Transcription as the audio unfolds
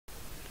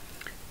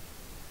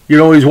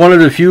He's one of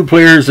the few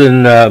players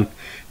in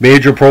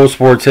major pro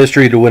sports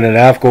history to win an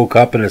Avco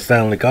Cup and a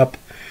Stanley Cup,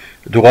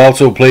 to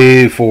also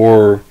play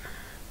for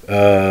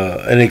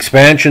an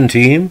expansion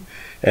team,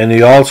 and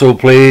he also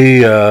play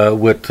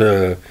with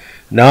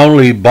not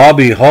only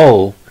Bobby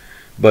Hull,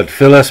 but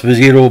Phil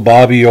Esposito,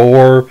 Bobby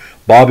Orr,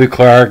 Bobby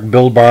Clark,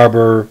 Bill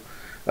Barber,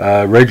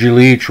 Reggie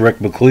Leach, Rick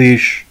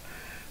McLeish,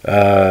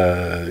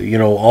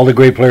 all the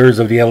great players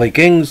of the LA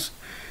Kings.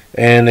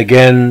 And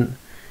again,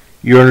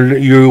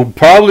 you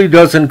probably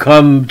doesn't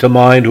come to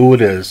mind who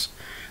it is,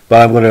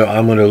 but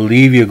I'm gonna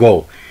leave you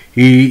go.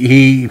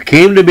 He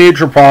came to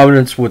major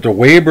prominence with the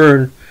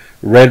Weyburn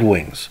Red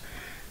Wings.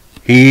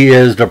 He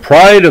is the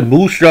pride of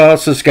Moose Jaw,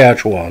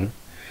 Saskatchewan.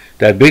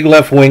 That big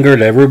left winger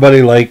that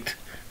everybody liked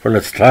from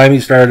the time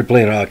he started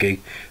playing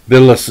hockey,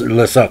 Bill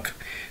Lesuk.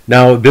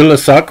 Now, Bill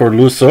Lesuk, or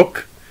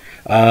Lesuk,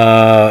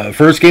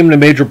 first came to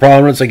major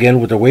prominence again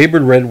with the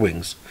Weyburn Red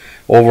Wings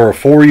over a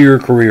 4-year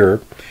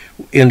career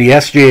in the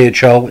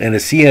SJHL and the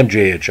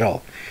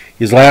CMJHL.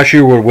 His last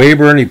year with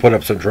Weyburn, he put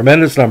up some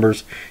tremendous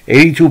numbers,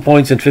 82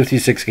 points in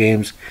 56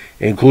 games,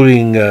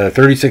 including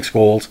 36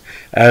 goals,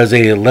 as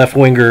a left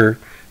winger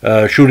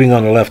shooting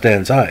on the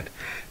left-hand side.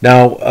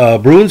 Now,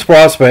 Bruins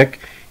prospect,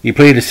 he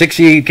played a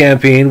 68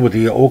 campaign with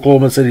the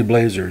Oklahoma City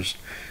Blazers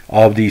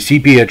of the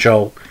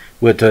CPHL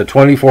with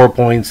 24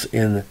 points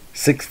in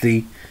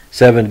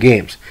 67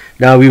 games.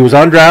 Now, he was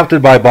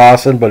undrafted by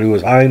Boston, but he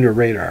was high on their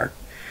radar.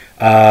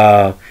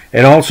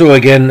 And also,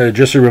 again,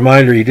 just a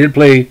reminder, he did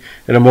play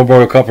in a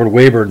Memorial Cup with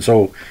Weyburn,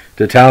 so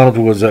the talent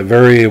was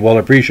very well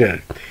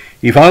appreciated.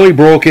 He finally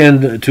broke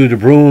into the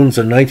Bruins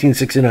in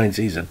 1969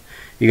 season.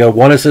 He got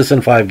 1 assist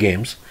in 5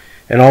 games,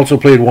 and also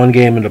played 1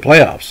 game in the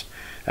playoffs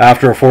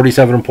after a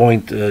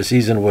 47-point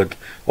season with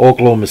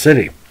Oklahoma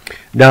City.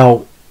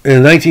 Now,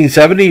 in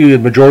 1970,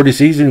 majority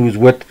season, he was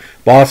with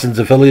Boston's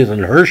affiliate in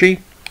Hershey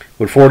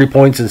with 40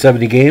 points in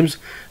 70 games,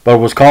 but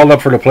was called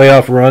up for the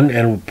playoff run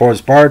and was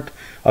part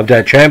of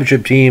that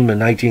championship team in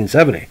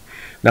 1970.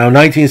 Now, in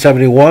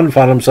 1971,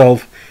 found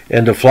himself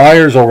in the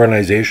Flyers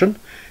organization,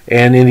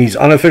 and in his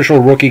unofficial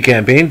rookie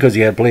campaign, because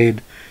he had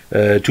played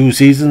 2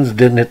 seasons,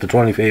 didn't hit the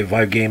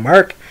 25-game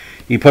mark,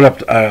 he put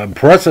up an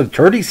impressive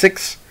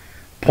 36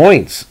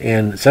 points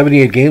in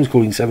 78 games,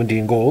 including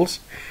 17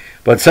 goals.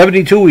 But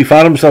 72, he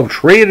found himself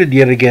traded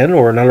yet again,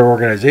 or another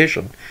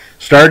organization.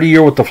 Started the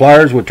year with the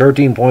Flyers with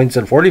 13 points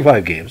in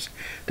 45 games,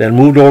 then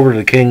moved over to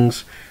the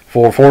Kings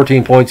for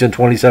 14 points in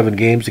 27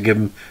 games to give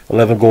him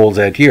 11 goals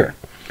that year.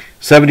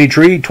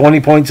 73,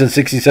 20 points in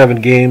 67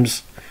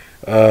 games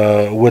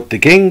with the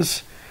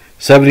Kings.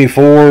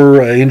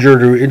 74,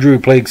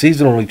 injury-plagued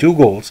season, only 2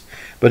 goals.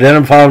 But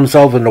then found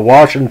himself in the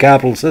Washington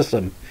Capitals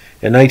system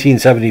in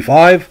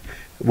 1975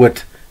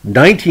 with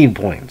 19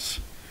 points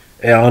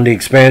on the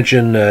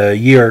expansion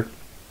year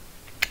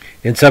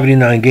in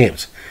 79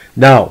 games.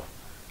 Now,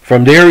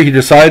 from there he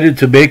decided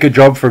to make a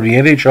jump from the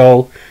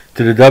NHL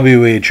to the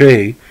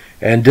WHA,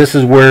 and this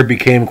is where it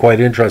became quite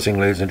interesting,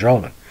 ladies and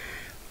gentlemen.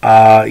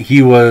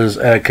 He was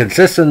a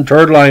consistent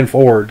third-line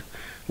forward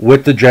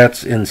with the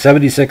Jets in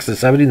 76 to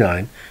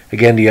 79.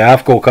 Again, the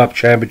Avco Cup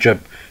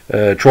championship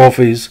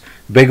trophies.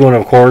 Big one,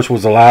 of course,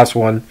 was the last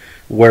one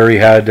where he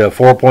had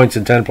 4 points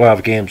in 10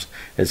 playoff games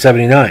in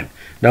 79.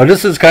 Now,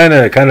 this is kind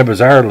of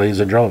bizarre, ladies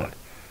and gentlemen.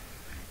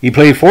 He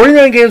played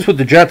 49 games with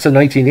the Jets in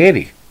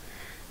 1980.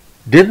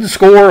 Didn't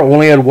score,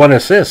 only had 1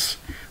 assist,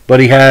 but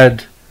he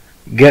had,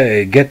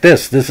 get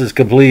this is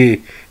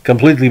completely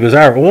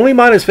bizarre, only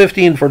minus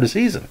 15 for the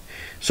season.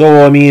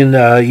 So, I mean,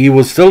 he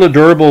was still a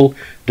durable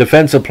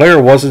defensive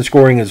player, wasn't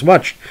scoring as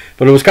much.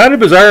 But it was kind of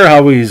bizarre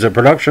how his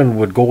production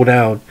would go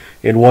down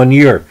in 1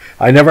 year.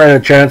 I never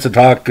had a chance to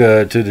talk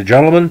to the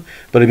gentleman,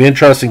 but it'd be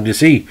interesting to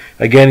see.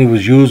 Again, he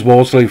was used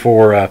mostly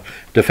for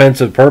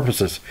defensive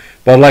purposes.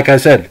 But like I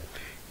said,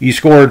 he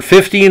scored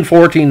 15,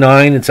 14,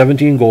 9, and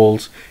 17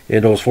 goals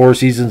in those 4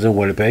 seasons in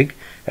Winnipeg.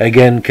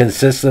 Again,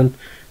 consistent,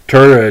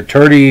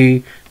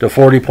 30 to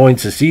 40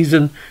 points a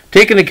season.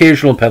 Take an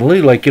occasional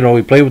penalty, like,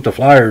 he played with the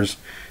Flyers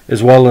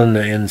as well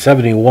in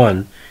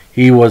 71.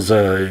 He was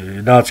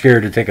not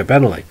scared to take a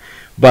penalty.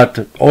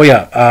 But,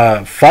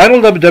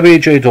 final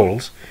WHA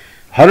totals,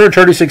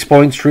 136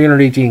 points,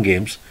 318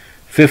 games,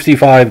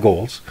 55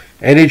 goals.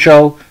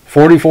 NHL,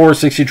 44,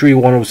 63,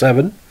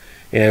 107,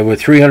 with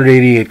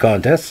 388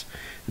 contests.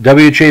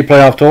 WHA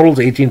playoff totals,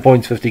 18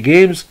 points, 50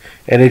 games.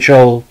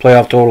 NHL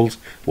playoff totals,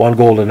 1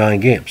 goal in 9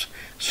 games.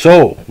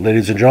 So,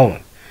 ladies and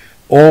gentlemen,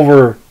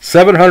 over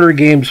 700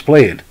 games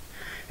played.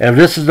 And if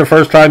this is the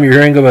first time you're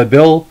hearing about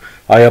Bill,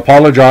 I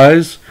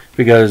apologize,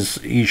 because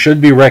he should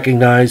be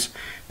recognized.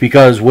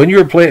 Because when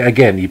you're playing,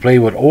 again, you play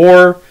with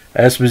Orr,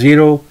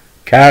 Esposito,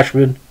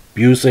 Cashman,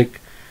 Busick,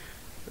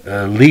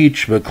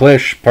 Leach,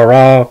 McLeish,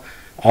 Parra,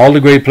 all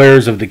the great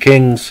players of the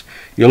Kings.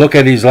 You look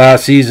at his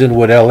last season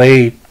with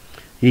LA,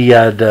 he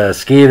had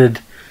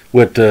skated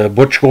with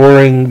Butch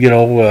Goring,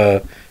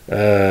 Don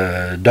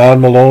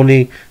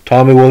Maloney,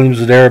 Tommy Williams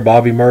was there,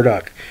 Bobby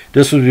Murdoch.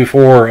 This was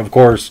before, of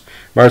course,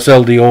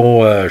 Marcel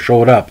Dion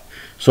showed up.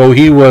 So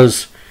he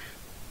was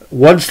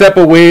one step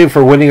away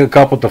for winning a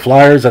cup with the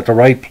Flyers at the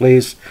right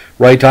place,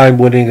 right time,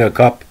 winning a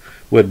cup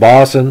with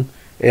Boston,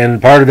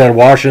 and part of that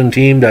Washington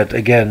team that,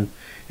 again,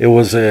 it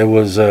was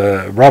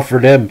rough for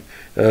them,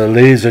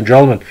 ladies and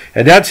gentlemen.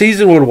 And that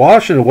season with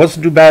Washington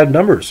wasn't too bad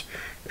numbers.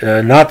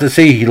 Not to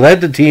say he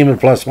led the team in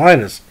plus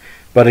minus,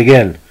 but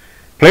again,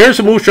 players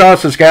of Moose Jaw,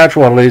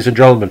 Saskatchewan, ladies and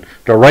gentlemen,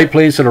 the right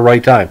place at the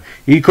right time.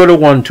 He could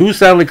have won 2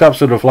 Stanley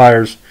Cups with the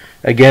Flyers.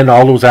 Again,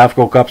 all those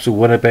Avco Cups with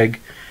Winnipeg.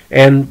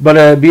 But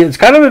it's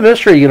kind of a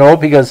mystery, you know,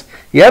 because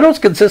he had those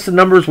consistent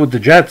numbers with the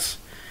Jets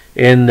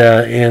in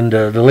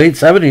the late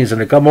 70s, and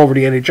to come over to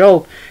the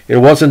NHL, it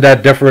wasn't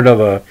that different of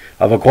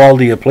a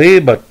quality of play,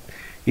 but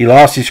he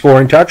lost his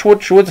scoring touch,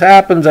 which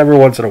happens every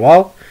once in a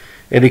while.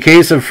 In the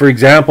case of, for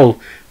example,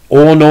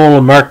 Owen Noel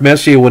and Mark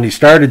Messier, when he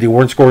started, they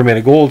weren't scoring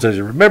many goals, as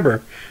you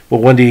remember, but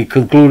when they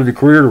concluded the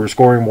career, they were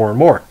scoring more and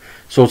more.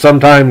 So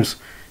sometimes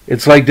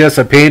it's like this: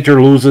 a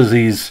painter loses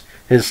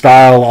his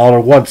style all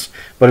at once,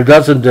 but it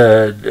doesn't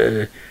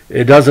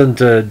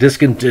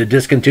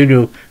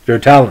discontinue their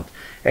talent.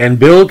 And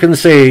Bill can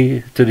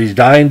say to his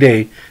dying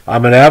day,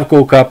 "I'm an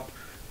Avco Cup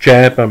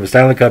champ. I'm a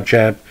Stanley Cup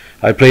champ.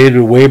 I played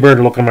with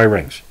Weyburn. Look at my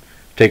rings.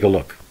 Take a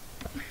look."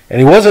 And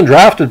he wasn't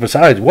drafted.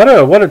 Besides, what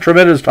a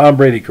tremendous Tom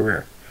Brady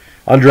career,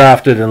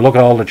 undrafted, and look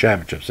at all the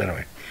championships.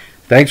 Anyway,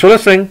 thanks for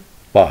listening.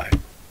 Bye.